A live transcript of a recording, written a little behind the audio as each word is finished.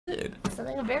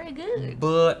something very good.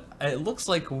 But it looks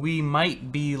like we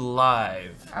might be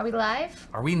live. Are we live?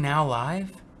 Are we now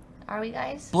live? Are we,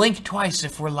 guys? Blink twice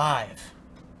if we're live.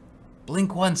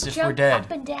 Blink once if Jump we're dead.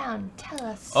 up and down. Tell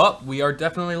us. Oh, we are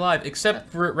definitely live. Except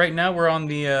for right now, we're on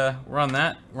the we're on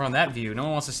that view. No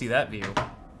one wants to see that view.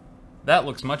 That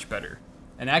looks much better.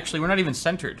 And actually, we're not even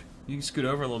centered. You can scoot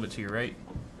over a little bit to your right.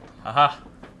 Aha.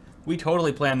 We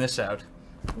totally planned this out.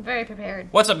 I'm very prepared.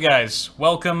 What's up, guys?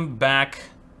 Welcome back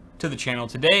to the channel.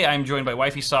 Today, I'm joined by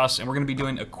Wifey Sauce, and we're going to be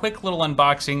doing a quick little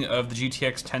unboxing of the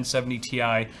GTX 1070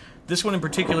 Ti. This one in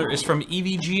particular is from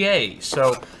EVGA.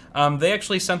 So, they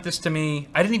actually sent this to me.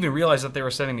 I didn't even realize that they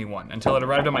were sending me one until it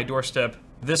arrived on my doorstep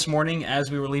this morning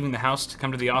as we were leaving the house to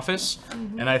come to the office.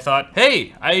 And I thought,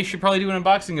 hey, I should probably do an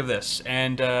unboxing of this.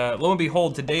 And lo and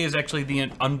behold, today is actually the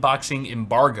unboxing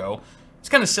embargo. It's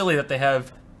kind of silly that they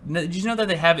have... Did you know that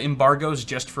they have embargoes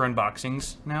just for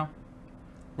unboxings now?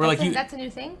 Where That's a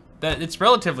new thing? That it's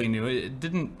relatively new.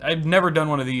 I've never done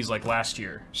one of these like last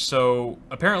year. So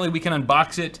apparently we can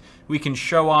unbox it. We can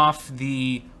show off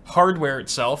the hardware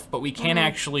itself, but we can't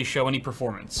actually show any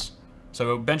performance.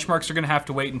 So benchmarks are going to have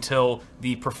to wait until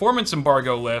the performance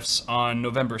embargo lifts on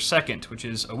November 2nd, which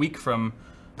is a week from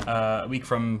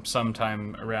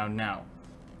sometime around now.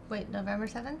 Wait, November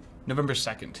 7th? November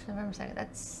 2nd. November 2nd.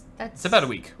 That's it's about a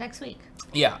week. Next week.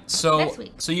 Yeah. So next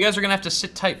week. So you guys are gonna have to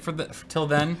sit tight till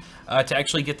then to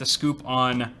actually get the scoop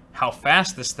on how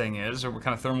fast this thing is, or what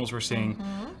kind of thermals we're seeing.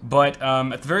 But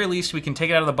at the very least, we can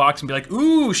take it out of the box and be like,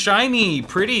 ooh, shiny,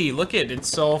 pretty. Look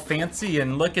it's all fancy,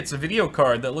 and look, it's a video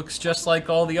card that looks just like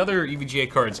all the other EVGA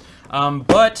cards.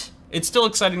 But it's still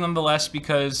exciting nonetheless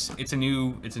because it's a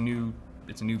new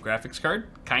graphics card,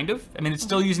 kind of. I mean, it's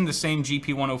still using the same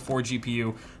GP104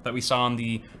 GPU that we saw on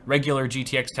the regular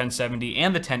GTX 1070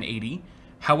 and the 1080.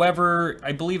 However,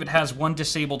 I believe it has one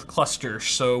disabled cluster,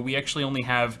 so we actually only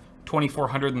have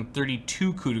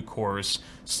 2432 CUDA cores,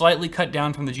 slightly cut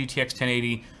down from the GTX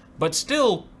 1080, but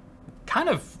still kind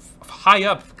of high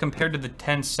up compared to the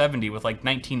 1070 with like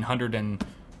 1900 and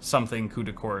something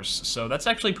CUDA cores. So that's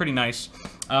actually pretty nice.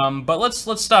 But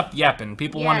let's stop yapping.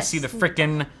 People want to see the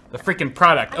frickin'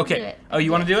 product. Okay. Oh,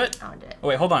 you want to do it? I'll do it. Oh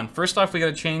wait, hold on. First off, we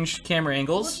gotta change camera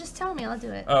angles. Well, just tell me, I'll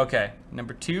do it. Oh, okay.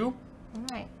 Number 2. All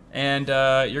right. And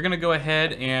you're gonna go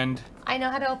ahead and. I know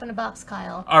how to open a box,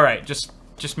 Kyle. All right. Just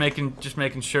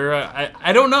making sure.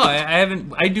 I don't know. I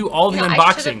haven't. I do all the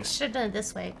unboxings. I should have done it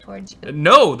this way towards you.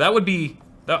 No, that would be.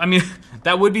 I mean,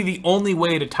 that would be the only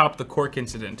way to top the cork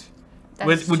incident.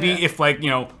 Would be if, like,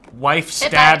 you know, wife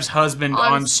stabs husband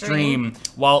on stream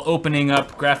while opening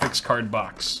up graphics card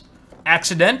box.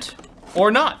 Accident or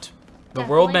not. The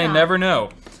world may never know.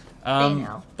 They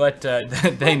know. But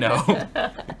they know.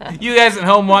 You guys at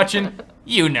home watching,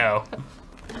 you know.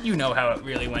 You know how it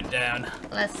really went down.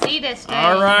 Let's see this thing.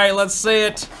 All right, let's see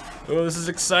it. Oh, this is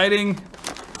exciting.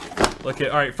 Look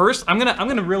at. All right, first I'm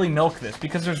gonna really milk this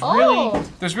because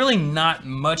there's really not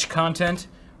much content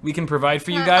we can provide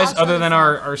for you guys other than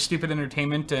our stupid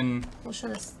entertainment and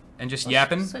just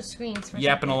yapping. Switch screens for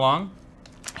yapping along.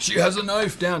 She has a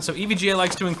knife down. So EVGA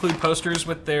likes to include posters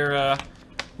with their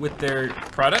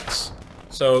products.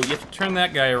 So you have to turn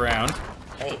that guy around.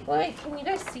 Wait, can you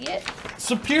guys see it?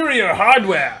 Superior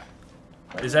hardware.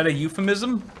 Is that a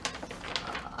euphemism?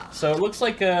 So it looks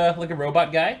like a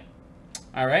robot guy.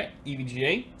 All right,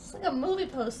 EVGA. It's like a movie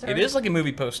poster. It is like a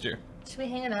movie poster. Should we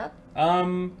hang it up?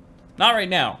 Not right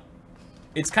now.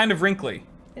 It's kind of wrinkly.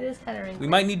 It is kind of wrinkly. We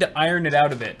might need to iron it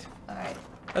out a bit. Alright.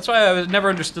 That's why I never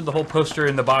understood the whole poster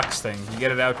in the box thing. You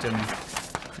get it out and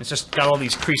it's just got all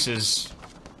these creases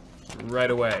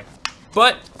right away.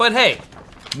 But hey,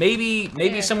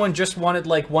 maybe someone just wanted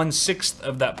like 1/6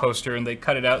 of that poster and they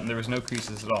cut it out and there was no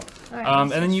creases at all.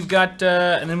 And then you've got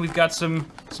we've got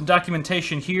some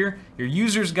documentation here. Your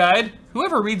user's guide.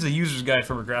 Whoever reads a user's guide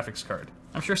from a graphics card?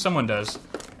 I'm sure someone does.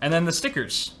 And then the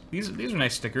stickers. These are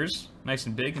nice stickers. Nice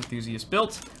and big, enthusiast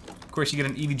built. Of course, you get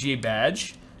an EVGA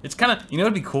badge. It's kind of, you know,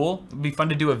 it'd be cool. It'd be fun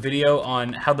to do a video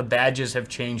on how the badges have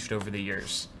changed over the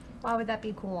years. Why would that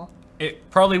be cool?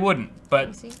 It probably wouldn't,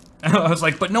 but I was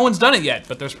like, but no one's done it yet.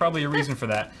 But there's probably a reason for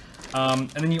that. And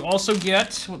then you also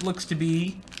get what looks to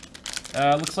be,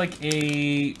 looks like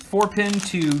a 4-pin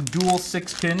to dual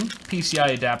 6-pin PCI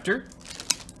adapter.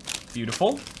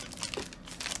 Beautiful.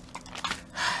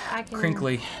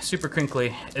 Crinkly, super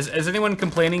crinkly. Is anyone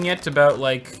complaining yet about,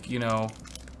 like, you know,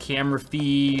 camera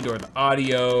feed or the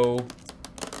audio?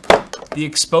 The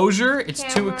exposure, it's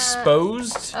too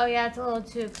exposed. Oh yeah, it's a little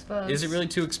too exposed. Is it really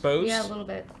too exposed? Yeah, a little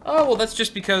bit. Oh well, that's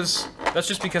just because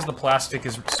the plastic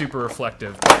is super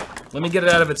reflective. Let me get it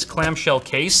out of its clamshell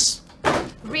case.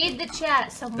 Read the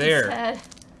chat. Someone there. said.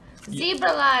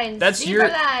 Zebra lines. That's zebra your...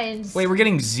 lines. Wait, we're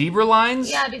getting zebra lines?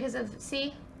 Yeah, because of...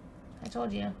 See? I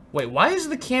told you. Wait, why is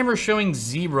the camera showing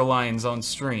zebra lines on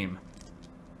stream?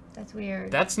 That's weird.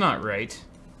 That's not right.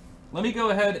 Let me go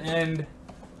ahead and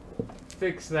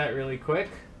fix that really quick.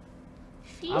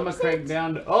 Fix I'm gonna crank it.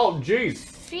 down to... Oh, jeez.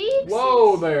 Fix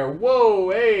Whoa it. there. Whoa,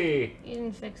 hey. You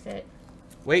didn't fix it.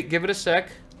 Wait, give it a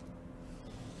sec.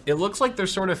 It looks like they're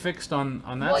sort of fixed on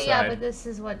that Well, side. yeah, but this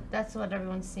is that's what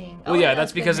everyone's seeing. Well, yeah,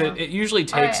 that's because good it usually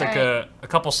takes Alright, like a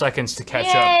couple seconds to catch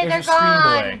Yay, up. There's they're a stream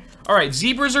gone. delay. All right,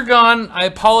 zebras are gone. I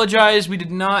apologize. We did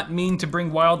not mean to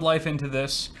bring wildlife into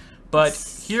this, but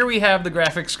here we have the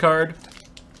graphics card.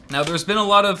 Now, there's been a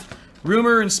lot of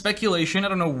rumor and speculation. I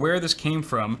don't know where this came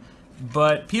from,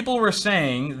 but people were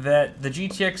saying that the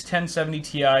GTX 1070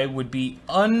 Ti would be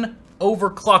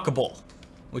unoverclockable,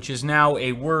 which is now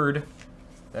a word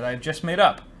that I've just made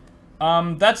up.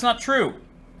 That's not true.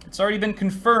 It's already been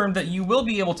confirmed that you will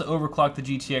be able to overclock the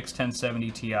GTX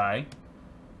 1070 Ti.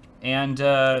 And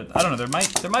I don't know, there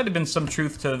might have been some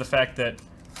truth to the fact that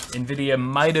NVIDIA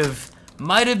might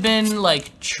have been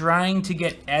like trying to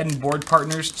get add-in board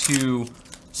partners to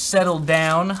settle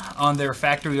down on their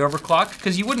factory overclock,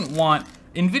 because you wouldn't want,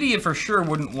 NVIDIA for sure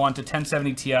wouldn't want a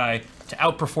 1070 Ti to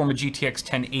outperform a GTX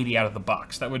 1080 out of the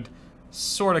box. That would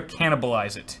sort of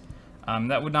cannibalize it.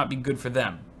 That would not be good for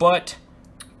them. But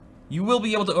you will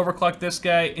be able to overclock this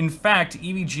guy. In fact,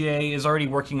 EVGA is already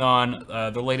working on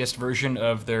the latest version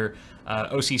of their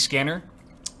OC scanner,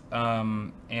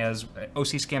 as OC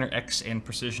Scanner X and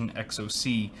Precision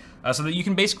XOC, so that you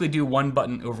can basically do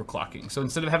one-button overclocking. So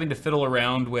instead of having to fiddle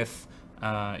around with,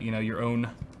 you know, your own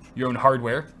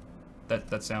hardware,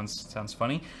 that sounds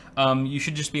funny. You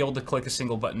should just be able to click a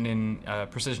single button in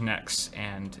Precision X,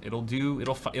 and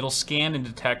it'll scan and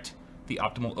detect the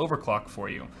optimal overclock for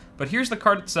you. But here's the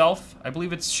card itself. I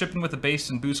believe it's shipping with a base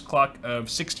and boost clock of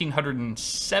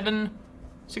 1607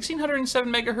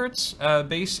 megahertz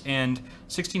base and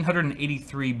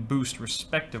 1683 boost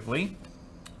respectively.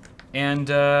 And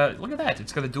look at that,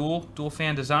 it's got a dual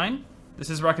fan design. This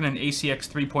is rocking an ACX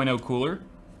 3.0 cooler,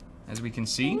 as we can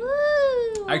see. Woo!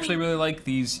 I actually really like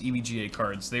these EVGA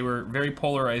cards. They were very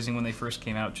polarizing when they first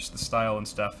came out, just the style and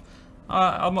stuff.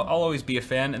 I'll always be a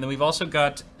fan. And then we've also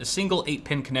got a single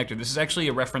 8-pin connector. This is actually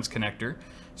a reference connector.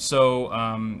 So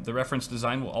the reference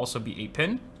design will also be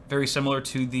 8-pin, very similar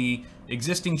to the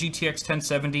existing GTX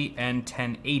 1070 and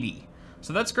 1080.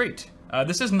 So that's great.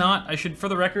 This is not, for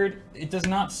the record, it does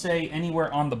not say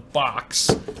anywhere on the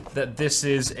box that this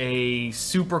is a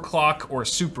super clock or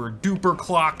super duper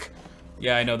clock.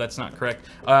 Yeah, I know that's not correct.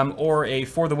 Or a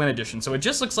For the Win edition. So it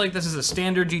just looks like this is a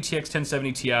standard GTX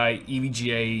 1070 Ti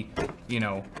EVGA, you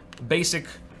know, basic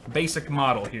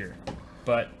model here.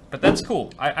 But that's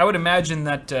cool. I would imagine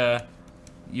that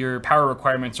your power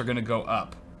requirements are going to go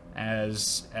up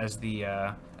as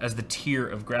the tier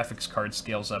of graphics card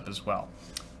scales up as well.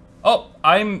 Oh,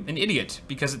 I'm an idiot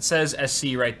because it says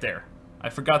SC right there. I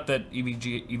forgot that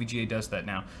EVGA does that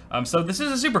now. So this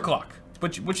is a super clock,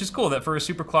 which is cool that for a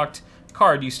super clocked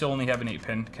card, you still only have an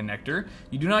 8-pin connector.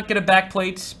 You do not get a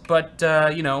backplate, but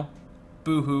you know,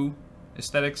 boo-hoo.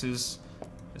 Aesthetics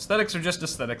are just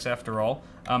aesthetics after all.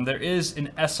 There is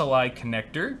an SLI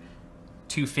connector,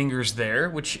 2 fingers there,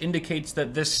 which indicates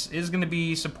that this is going to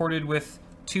be supported with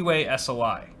 2-way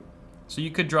SLI. So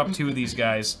you could drop 2 of these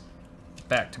guys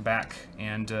back to back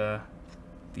and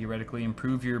theoretically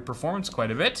improve your performance quite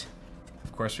a bit.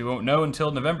 Of course, we won't know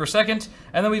until November 2nd.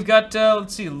 And then we've got,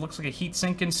 let's see, it looks like a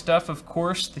heatsink and stuff, of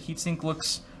course. The heatsink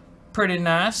looks pretty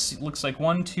nice. It looks like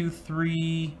 1, 2,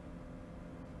 3,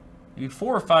 maybe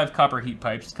 4 or 5 copper heat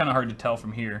pipes. It's kind of hard to tell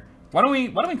from here. Why don't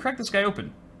we crack this guy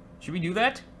open? Should we do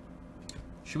that?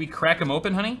 Should we crack him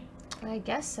open, honey? I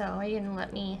guess so. Are you gonna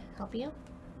let me help you?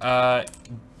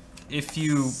 If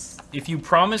you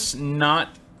promise not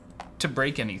to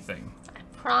break anything.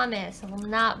 Promise, I will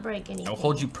not break anything. I'll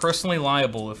hold you personally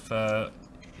liable if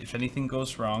anything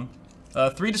goes wrong.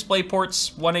 3 display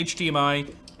ports, 1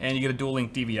 HDMI, and you get a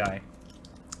dual-link DVI.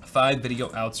 5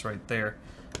 video outs right there.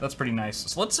 That's pretty nice.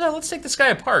 So let's take this guy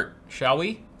apart, shall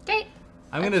we? Okay.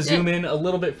 I'm gonna zoom in a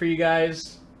little bit for you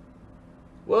guys.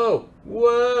 Whoa,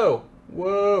 whoa,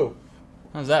 whoa!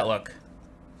 How's that look?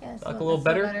 Yeah, Look a little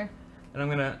better?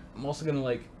 And I'm also gonna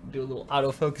like do a little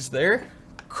autofocus there.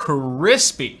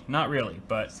 Crispy. Not really,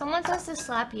 but Someone has to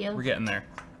slap you. we're getting there.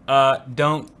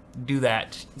 Don't do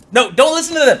that. No, don't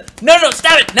listen to them. No,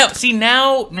 stop it. No, see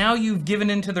now you've given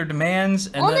in to their demands.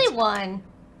 And Only one.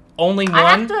 Only one?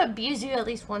 I have to abuse you at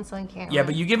least once on camera. Yeah,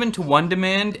 but you give in to one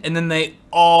demand, and then they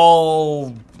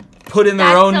all put in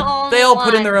their own. They all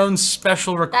put in their own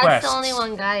special requests. That's the only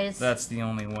one, guys. That's the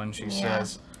only one, she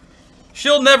says.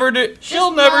 She'll never do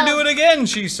love. it again,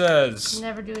 she says.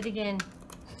 Never do it again.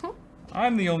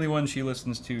 I'm the only one she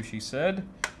listens to, she said.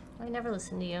 I never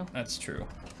listen to you. That's true.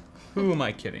 Who am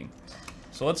I kidding?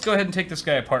 So let's go ahead and take this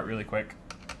guy apart really quick.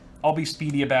 I'll be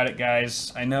speedy about it,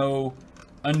 guys. I know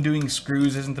undoing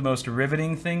screws isn't the most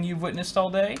riveting thing you've witnessed all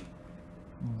day.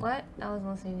 What? I was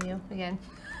listening to you again.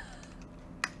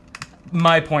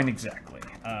 My point exactly.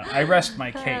 I rest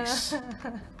my case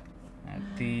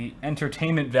at the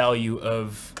entertainment value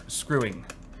of screwing.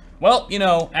 Well, you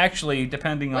know, actually,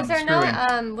 depending on screwing.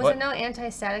 Was there no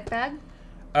anti-static bag?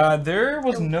 There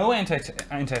was no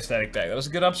anti-static bag. That was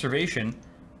a good observation.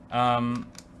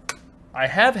 I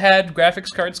have had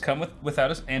graphics cards come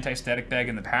without an anti-static bag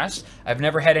in the past. I've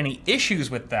never had any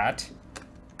issues with that.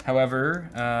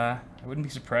 However, I wouldn't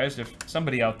be surprised if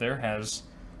somebody out there has.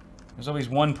 There's always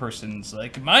one person's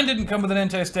like, mine didn't come with an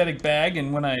anti-static bag,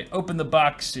 and when I opened the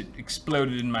box, it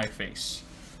exploded in my face.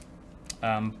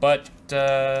 Let's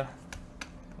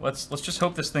just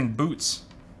hope this thing boots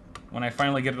when I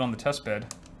finally get it on the test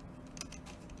bed.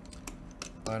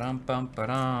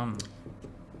 Ba-dum-bum-ba-dum.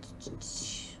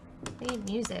 We need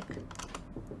music.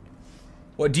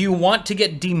 What, do you want to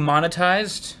get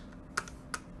demonetized?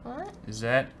 What? Is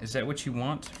that what you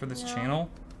want for this channel?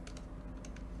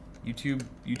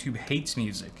 YouTube hates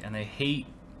music, and they hate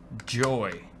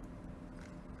joy.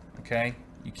 Okay?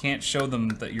 You can't show them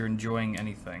that you're enjoying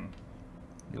anything.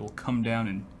 They will come down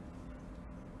and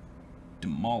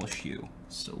demolish you.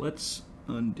 So let's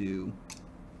undo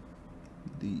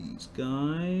these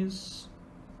guys.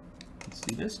 Let's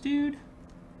see this dude.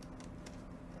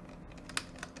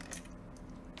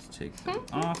 Let's take them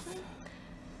off.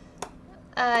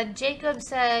 Jacob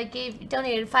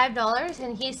donated $5,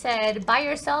 and he said, buy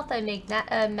yourself a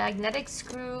magnetic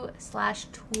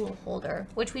screw/tool holder,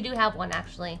 which we do have one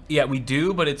actually. Yeah, we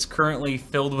do, but it's currently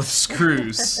filled with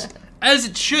screws, as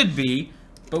it should be.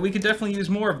 But we could definitely use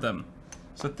more of them.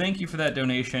 So thank you for that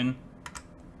donation,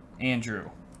 Andrew.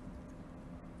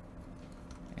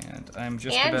 And I'm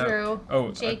just Jacob.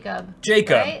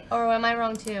 Jacob. Right? Or am I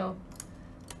wrong too?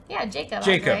 Yeah, Jacob.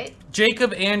 Right?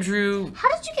 Jacob, Andrew. How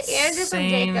did you get Andrew from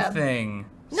Jacob? Same thing.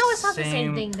 No, it's not the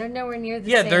same thing. They're nowhere near the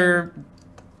same. Yeah, they're.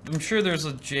 I'm sure there's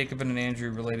a Jacob and an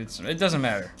Andrew related. It doesn't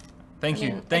matter. Thank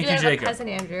you, Jacob. Cousin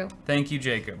Andrew. Thank you,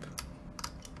 Jacob.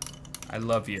 I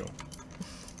love you.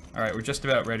 All right, we're just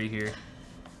about ready here.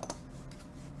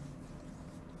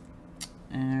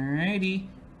 Alrighty.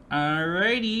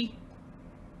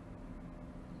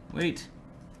 Wait.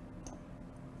 I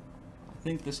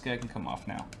think this guy can come off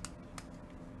now.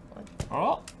 What?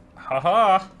 Oh,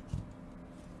 haha.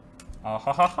 Ah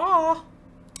ha ha ha.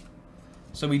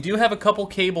 So we do have a couple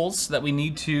cables that we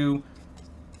need to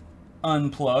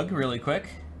unplug really quick.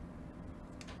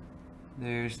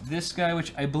 There's this guy,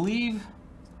 which I believe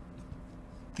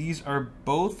these are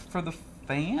both for the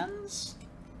fans.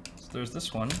 So there's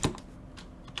this one.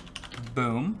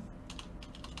 Boom.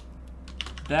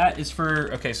 That is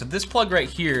for, okay, so this plug right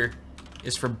here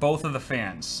is for both of the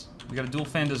fans. We got a dual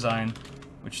fan design,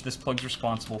 which this plug's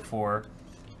responsible for.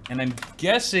 And I'm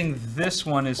guessing this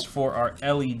one is for our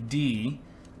LED,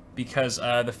 because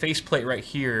the faceplate right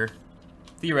here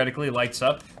theoretically lights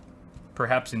up,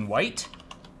 perhaps in white,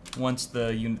 once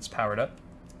the unit's powered up.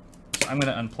 So I'm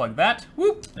gonna unplug that.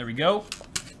 Whoop, there we go.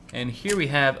 And here we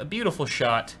have a beautiful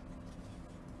shot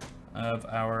of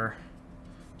our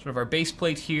sort of our base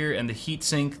plate here and the heat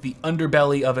sink, the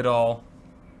underbelly of it all.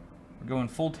 We're going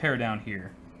full tear down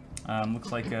here.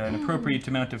 Looks like an appropriate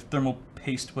amount of thermal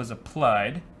paste was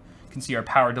applied. You can see our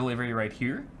power delivery right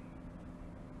here.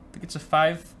 I think it's a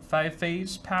five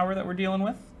phase power that we're dealing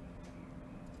with.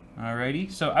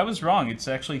 Alrighty, so I was wrong. It's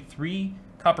actually 3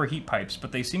 copper heat pipes,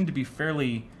 but they seem to be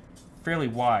fairly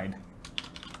wide.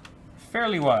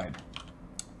 Fairly wide.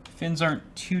 Fins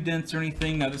aren't too dense or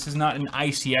anything. Now this is not an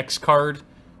ICX card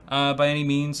by any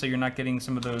means, so you're not getting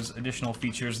some of those additional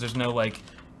features. There's no like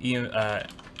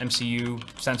MCU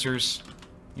sensors.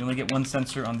 You only get one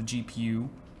sensor on the GPU.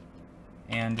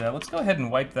 And let's go ahead and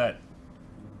wipe that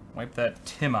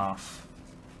TIM off.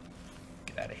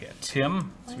 Get out of here,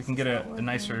 TIM, so we can get a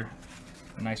nicer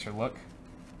look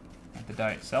at the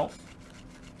die itself.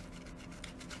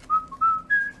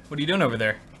 What are you doing over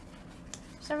there?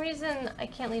 For some reason, I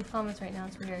can't leave comments right now.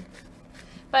 It's weird.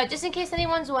 But just in case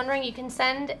anyone's wondering, you can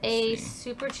send a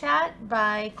super chat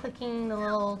by clicking the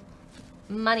little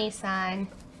money sign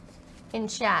in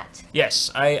chat.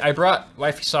 Yes, I brought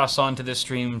Wifey Sauce onto this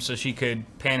stream so she could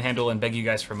panhandle and beg you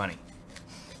guys for money.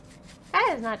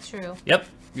 That is not true. Yep,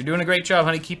 you're doing a great job,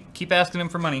 honey. Keep asking him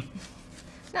for money.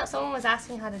 No, someone was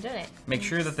asking how to do it. Make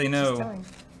sure that they know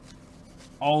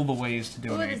all the ways to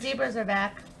donate. Ooh, the zebras are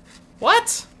back.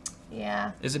 What?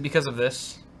 Yeah. Is it because of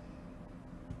this?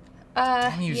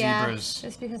 Damn you yeah. zebras.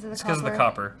 It's because of the It's copper. because of the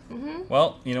copper. Mm-hmm.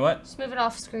 Well, you know what? Just move it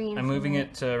off screen. I'm moving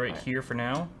it right here for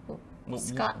now.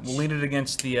 Scotch. We'll lean it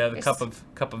against the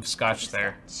cup of scotch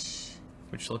there,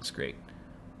 which looks great.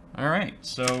 All right,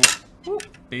 so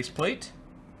base plate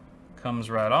comes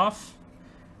right off,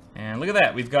 and look at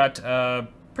that. We've got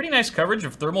pretty nice coverage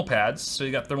of thermal pads. So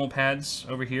you got thermal pads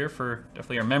over here for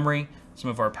definitely our memory,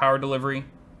 some of our power delivery.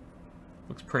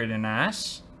 Looks pretty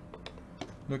nice.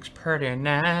 Looks pretty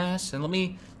nice. And let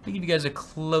me give you guys a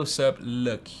close-up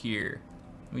look here.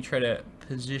 Let me try to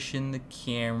position the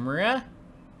camera.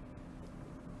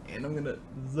 And I'm gonna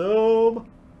zoom.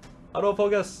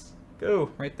 Autofocus.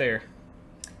 Go right there.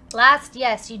 Last,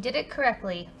 yes, you did it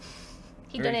correctly.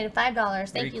 He Very- donated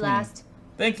 $5. Thank you, clean. Last.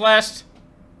 Thanks, Last.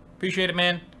 Appreciate it,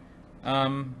 man.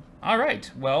 All right.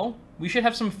 Well, we should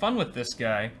have some fun with this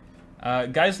guy.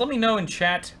 Guys, let me know in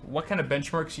chat what kind of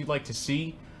benchmarks you'd like to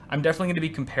see. I'm definitely going to be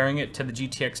comparing it to the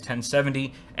GTX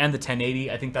 1070 and the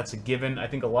 1080. I think that's a given. I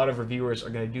think a lot of reviewers are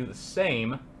going to do the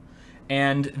same.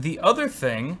 And the other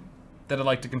thing that I'd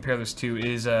like to compare this to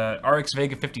is RX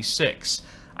Vega 56.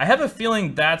 I have a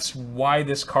feeling that's why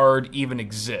this card even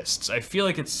exists. I feel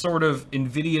like it's sort of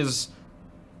NVIDIA's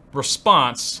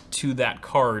response to that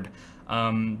card.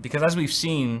 Because as we've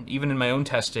seen, even in my own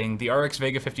testing, the RX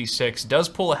Vega 56 does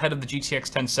pull ahead of the GTX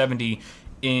 1070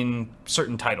 in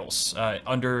certain titles,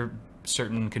 under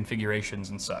certain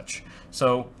configurations and such.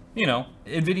 So, you know,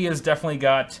 NVIDIA's definitely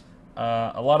got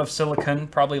a lot of silicon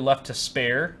probably left to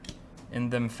spare in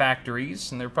them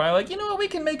factories, and they're probably like, you know what, we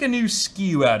can make a new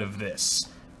SKU out of this.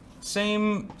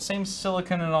 Same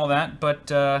silicon and all that,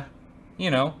 but, you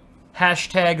know,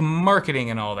 hashtag marketing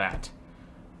and all that.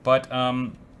 But,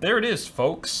 there it is,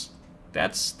 folks.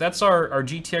 That's our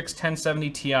GTX 1070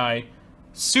 Ti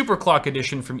Superclock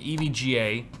Edition from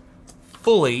EVGA,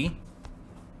 fully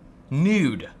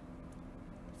nude.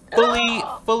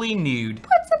 Fully nude.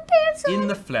 Put some pants on. In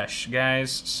the flesh,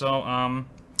 guys. So,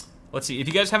 let's see. If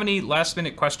you guys have any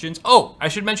last-minute questions... Oh, I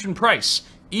should mention price.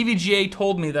 EVGA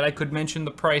told me that I could mention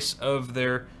the price of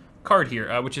their card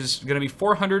here, which is going to be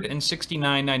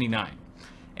 $469.99.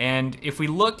 And if we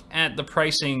look at the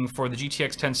pricing for the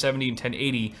GTX 1070 and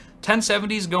 1080,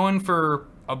 1070 is going for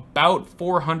about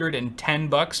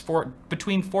 $410,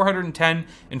 between $410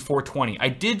 and $420. I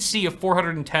did see a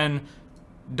 $410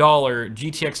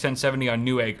 GTX 1070 on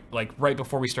Newegg like right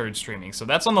before we started streaming. So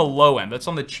that's on the low end. That's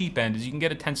on the cheap end, is you can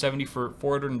get a 1070 for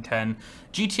 $410.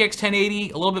 GTX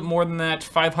 1080, a little bit more than that.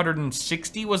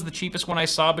 $560 was the cheapest one I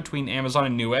saw between Amazon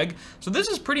and Newegg. So this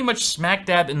is pretty much smack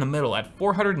dab in the middle at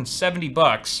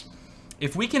 $470.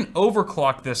 If we can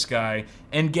overclock this guy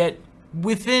and get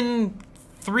within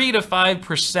 3 to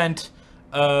 5%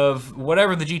 of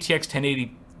whatever the GTX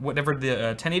 1080, whatever the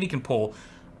 1080 can pull,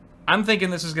 I'm thinking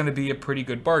this is going to be a pretty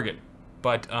good bargain.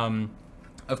 But,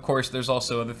 of course, there's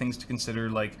also other things to consider,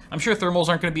 like, I'm sure thermals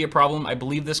aren't going to be a problem. I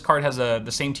believe this card has the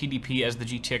same TDP as the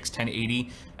GTX 1080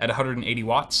 at 180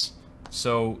 watts,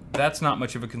 so that's not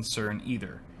much of a concern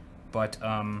either. But,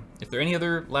 if there are any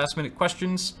other last-minute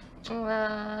questions...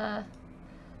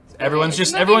 everyone's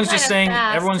just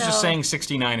saying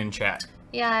 69 in chat.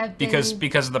 Yeah, I've been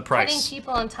because of the price. putting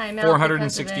people on timeout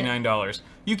 $469.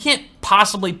 You can't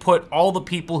possibly put all the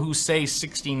people who say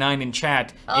 69 in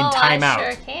chat in timeout.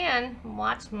 I sure can.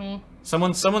 Watch me.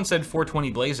 Someone said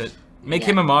 420 blaze it. Make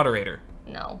him a moderator.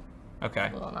 No. Okay.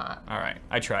 I will not. All right.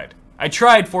 I tried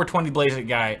 420 blaze it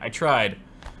guy. I tried.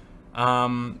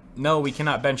 No, we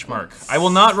cannot benchmark. I will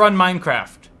not run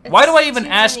Minecraft. Why do I even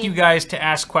ask you guys to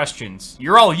ask questions?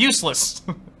 You're all useless.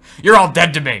 You're all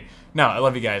dead to me. No, I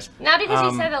love you guys. Not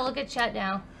because you said that. Look at chat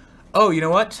now. Oh, you know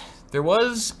what? There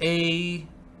was a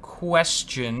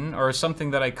question or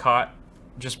something that I caught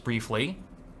just briefly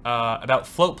about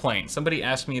Floatplane. Somebody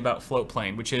asked me about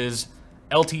Floatplane, which is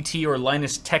LTT or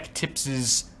Linus Tech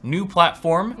Tips' new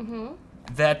platform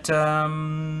that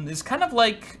is kind of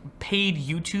like paid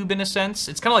YouTube in a sense.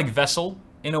 It's kind of like Vessel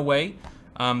in a way.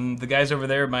 The guys over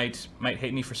there might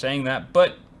hate me for saying that,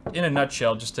 but in a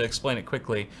nutshell, just to explain it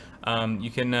quickly, you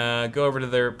can go over to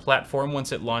their platform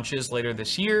once it launches later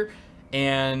this year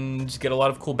and get a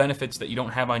lot of cool benefits that you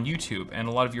don't have on YouTube. And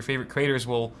a lot of your favorite creators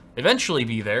will eventually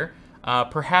be there,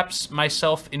 perhaps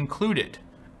myself included.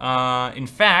 In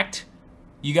fact,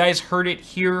 you guys heard it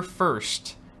here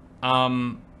first.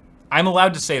 I'm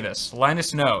allowed to say this.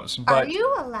 Linus knows, but... Are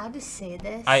you allowed to say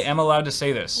this? I am allowed to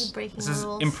say this. You're breaking this is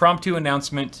rules. impromptu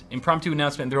announcement.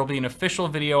 There will be an official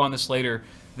video on this later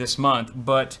this month,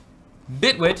 but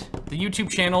Bitwit, the YouTube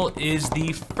channel, is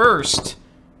the first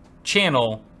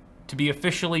channel to be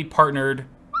officially partnered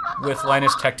with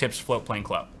Linus Tech Tips Floatplane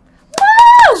Club.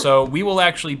 So we will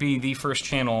actually be the first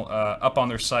channel up on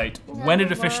their site when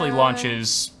it officially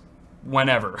launches.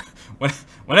 Whenever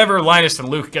Linus and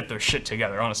Luke get their shit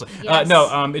together, honestly. Yes.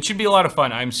 It should be a lot of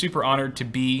fun. I'm super honored to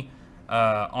be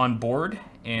on board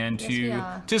and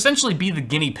to essentially be the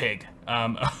guinea pig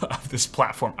of this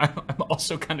platform. I'm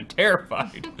also kind of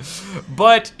terrified,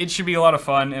 but it should be a lot of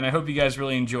fun, and I hope you guys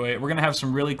really enjoy it. We're gonna have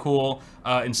some really cool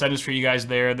incentives for you guys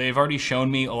there. They've already shown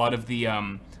me a lot of the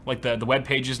like the web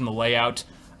pages and the layout,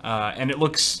 and it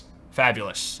looks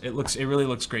fabulous. It really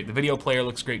looks great. The video player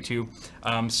looks great too.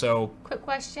 So quick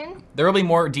question. There will be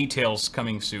more details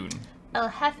coming soon. El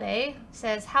Jefe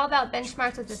says, how about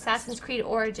benchmarks with Assassin's Creed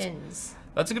Origins?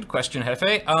 That's a good question,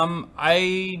 Jefe.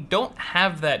 I don't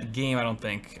have that game, I don't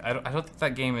think. I don't think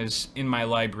that game is in my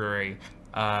library.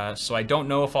 So I don't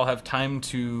know if I'll have time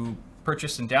to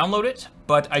purchase and download it,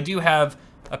 but I do have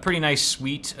a pretty nice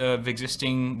suite of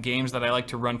existing games that I like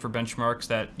to run for benchmarks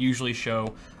that usually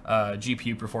show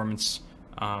GPU performance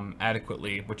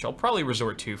adequately, which I'll probably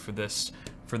resort to for this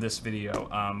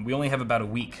video. We only have about a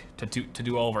week to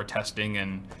do all of our testing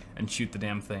and shoot the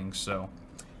damn thing, so.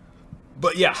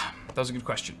 But yeah, that was a good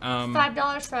question.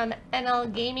 $5 from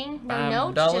NL Gaming. No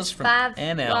notes. Just from five.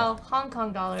 NL. Well, Hong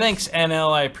Kong dollars. Thanks,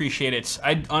 NL. I appreciate it.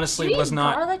 I honestly was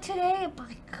not. Garlic today? Oh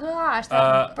my gosh,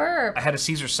 that burp. I had a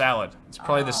Caesar salad. It's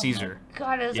probably the Caesar. My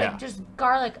God, it was like just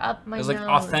garlic up my nose. It was like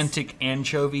authentic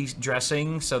anchovy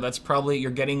dressing. So that's probably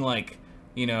you're getting like,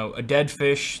 you know, a dead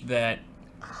fish that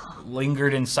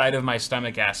lingered inside of my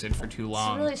stomach acid for too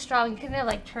long. It's really strong. You couldn't have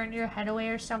like turned your head away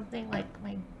or something. Like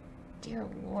my. Dear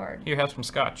Lord. Here, have some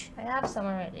scotch. I have some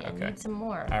already. I need some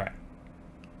more. All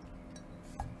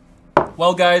right.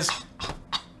 Well, guys,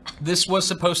 this was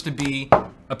supposed to be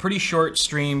a pretty short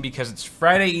stream because it's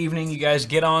Friday evening. You guys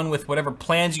get on with whatever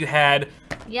plans you had.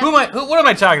 Yep. What am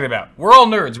I talking about? We're all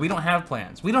nerds. We don't have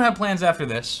plans. We don't have plans after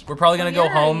this. We're probably going to go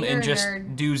home and just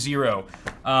do zero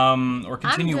or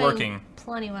continue working.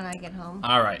 Plenty when I get home.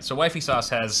 All right, so Wifey Sauce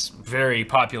has very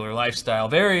popular lifestyle,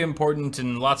 very important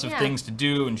and lots of things to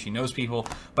do, and she knows people.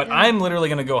 But I'm literally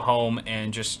gonna go home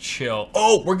and just chill.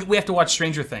 Oh, we have to watch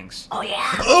Stranger Things. Oh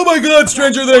yeah. Oh my God,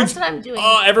 Stranger Things. That's what I'm doing.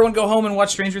 Oh, everyone go home and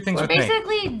watch Stranger Things with me. We're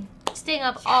basically staying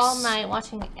up all night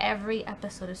watching every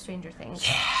episode of Stranger Things.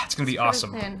 Yeah, it's gonna be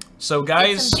awesome. So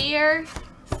guys, get some beer,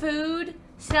 food,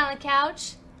 sit on the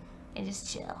couch. And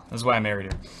just chill. That's why I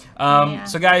married her.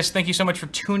 So guys, thank you so much for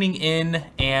tuning in,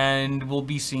 and we'll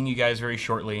be seeing you guys very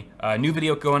shortly. New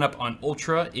video going up on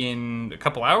Ultra in a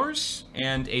couple hours,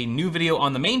 and a new video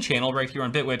on the main channel right here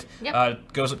on Bitwit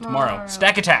goes up tomorrow.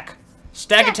 Stack Attack.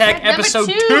 Stack Attack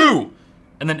episode 2!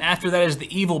 And then after that is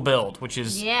the Evil build, which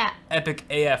is epic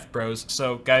AF, bros.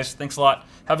 So guys, thanks a lot.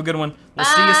 Have a good one. We'll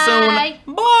see you soon. Bye!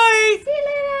 See you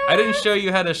later. I didn't show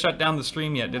you how to shut down the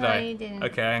stream yet, did I? You didn't.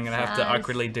 Okay, I'm gonna have to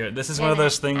awkwardly do it. This is one of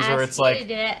those things where it's like,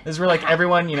 this is where like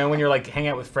everyone, you know, when you're like hang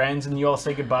out with friends and you all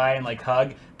say goodbye and like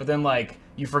hug, but then like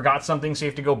you forgot something, so you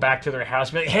have to go back to their house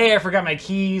and be like, hey, I forgot my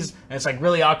keys, and it's like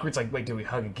really awkward. It's like, wait, do we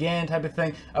hug again? Type of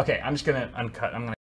thing. Okay, I'm just gonna uncut. I'm gonna.